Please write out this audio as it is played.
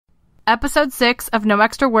Episode 6 of No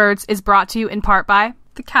Extra Words is brought to you in part by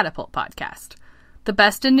the Catapult Podcast. The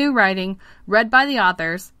best in new writing, read by the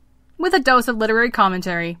authors, with a dose of literary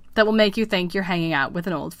commentary that will make you think you're hanging out with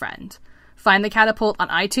an old friend. Find the Catapult on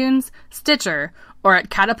iTunes, Stitcher, or at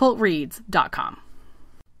catapultreads.com.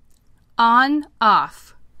 On,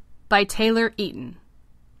 Off by Taylor Eaton.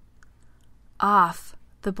 Off,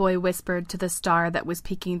 the boy whispered to the star that was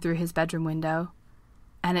peeking through his bedroom window,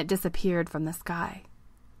 and it disappeared from the sky.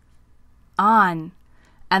 On,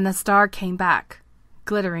 and the star came back,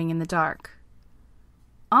 glittering in the dark.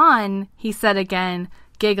 On, he said again,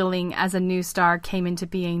 giggling as a new star came into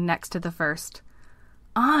being next to the first.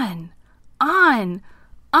 On, on,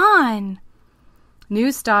 on!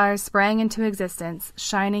 New stars sprang into existence,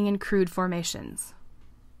 shining in crude formations.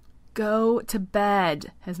 Go to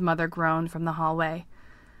bed, his mother groaned from the hallway.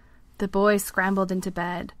 The boy scrambled into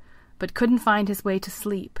bed, but couldn't find his way to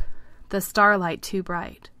sleep, the starlight too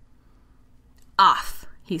bright. Off,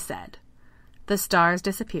 he said. The stars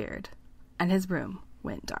disappeared, and his room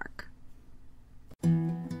went dark.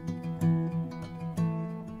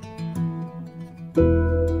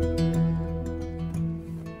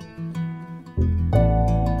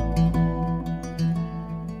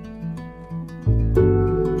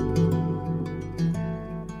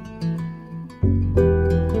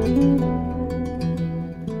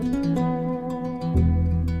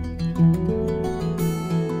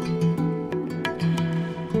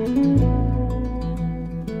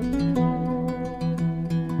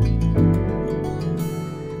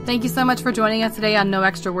 Thank you so much for joining us today on No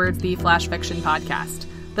Extra Words, the Flash Fiction Podcast.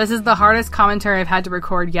 This is the hardest commentary I've had to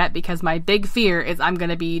record yet because my big fear is I'm going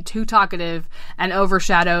to be too talkative and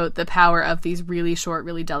overshadow the power of these really short,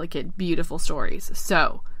 really delicate, beautiful stories.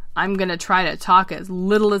 So I'm going to try to talk as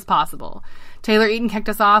little as possible. Taylor Eaton kicked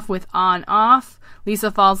us off with On Off.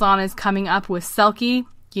 Lisa Falls On is coming up with Selkie.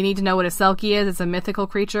 You need to know what a Selkie is. It's a mythical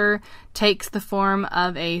creature, takes the form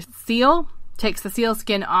of a seal, takes the seal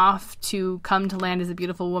skin off to come to land as a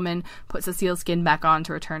beautiful woman, puts the seal skin back on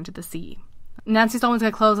to return to the sea. Nancy Stolman's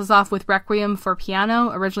going to close us off with Requiem for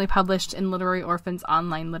Piano, originally published in Literary Orphan's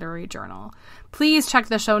online literary journal. Please check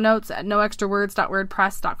the show notes at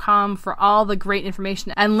noextrawords.wordpress.com for all the great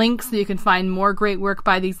information and links so you can find more great work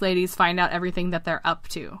by these ladies, find out everything that they're up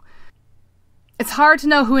to. It's hard to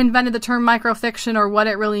know who invented the term microfiction or what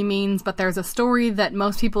it really means, but there's a story that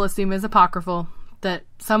most people assume is apocryphal, that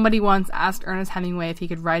somebody once asked Ernest Hemingway if he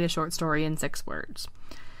could write a short story in 6 words.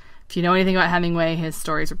 If you know anything about Hemingway, his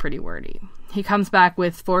stories are pretty wordy. He comes back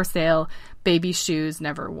with For Sale, Baby Shoes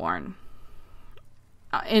Never Worn.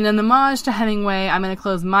 In an homage to Hemingway, I'm going to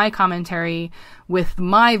close my commentary with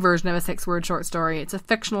my version of a 6-word short story. It's a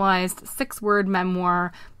fictionalized 6-word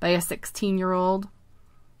memoir by a 16-year-old.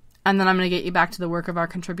 And then I'm going to get you back to the work of our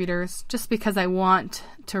contributors, just because I want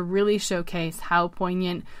to really showcase how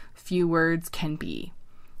poignant few words can be.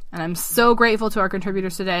 And I'm so grateful to our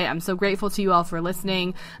contributors today. I'm so grateful to you all for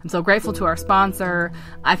listening. I'm so grateful to our sponsor.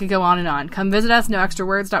 I could go on and on. Come visit us,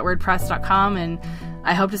 noextrawords.wordpress.com, and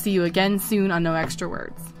I hope to see you again soon on No Extra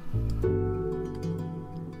Words.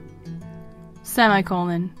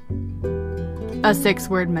 Semicolon. A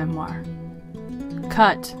 6-word memoir.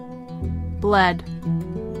 Cut. Bled.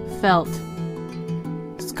 Felt.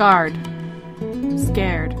 Scarred.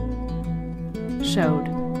 Scared. Showed.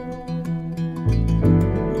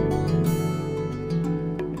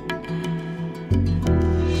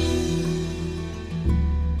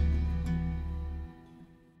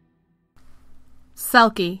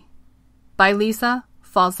 Selkie by Lisa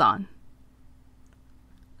Falls On.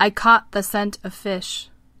 I caught the scent of fish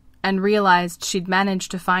and realized she'd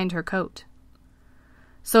managed to find her coat.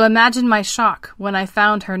 So imagine my shock when I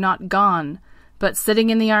found her not gone, but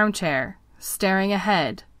sitting in the armchair, staring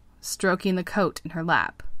ahead, stroking the coat in her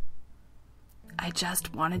lap. I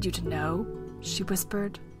just wanted you to know, she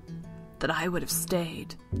whispered, that I would have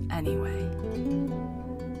stayed anyway.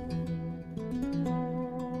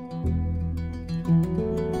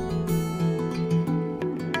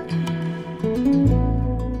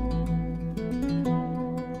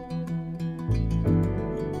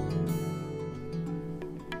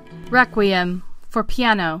 Requiem for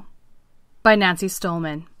Piano by Nancy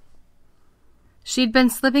Stolman. She'd been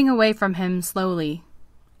slipping away from him slowly,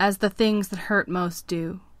 as the things that hurt most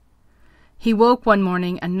do. He woke one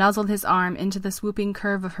morning and nuzzled his arm into the swooping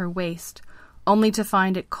curve of her waist, only to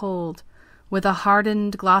find it cold, with a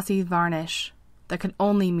hardened, glossy varnish that could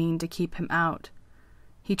only mean to keep him out.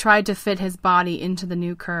 He tried to fit his body into the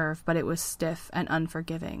new curve, but it was stiff and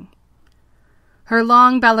unforgiving. Her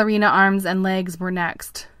long ballerina arms and legs were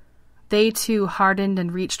next. They too hardened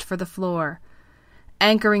and reached for the floor,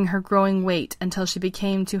 anchoring her growing weight until she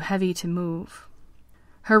became too heavy to move.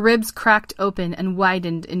 Her ribs cracked open and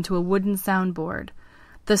widened into a wooden soundboard.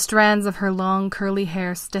 The strands of her long, curly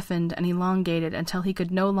hair stiffened and elongated until he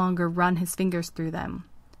could no longer run his fingers through them.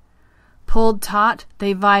 Pulled taut,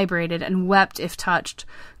 they vibrated and wept if touched,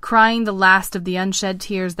 crying the last of the unshed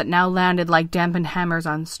tears that now landed like dampened hammers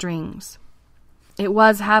on strings. It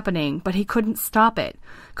was happening, but he couldn't stop it,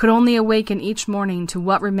 could only awaken each morning to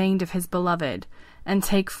what remained of his beloved, and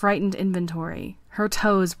take frightened inventory, her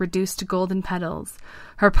toes reduced to golden petals,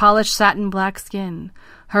 her polished satin black skin,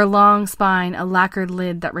 her long spine a lacquered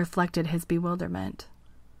lid that reflected his bewilderment.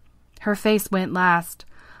 Her face went last.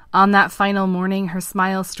 On that final morning, her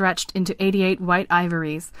smile stretched into 88 white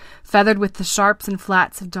ivories, feathered with the sharps and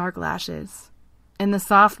flats of dark lashes. In the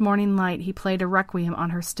soft morning light, he played a requiem on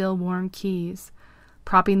her still warm keys,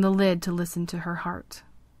 propping the lid to listen to her heart.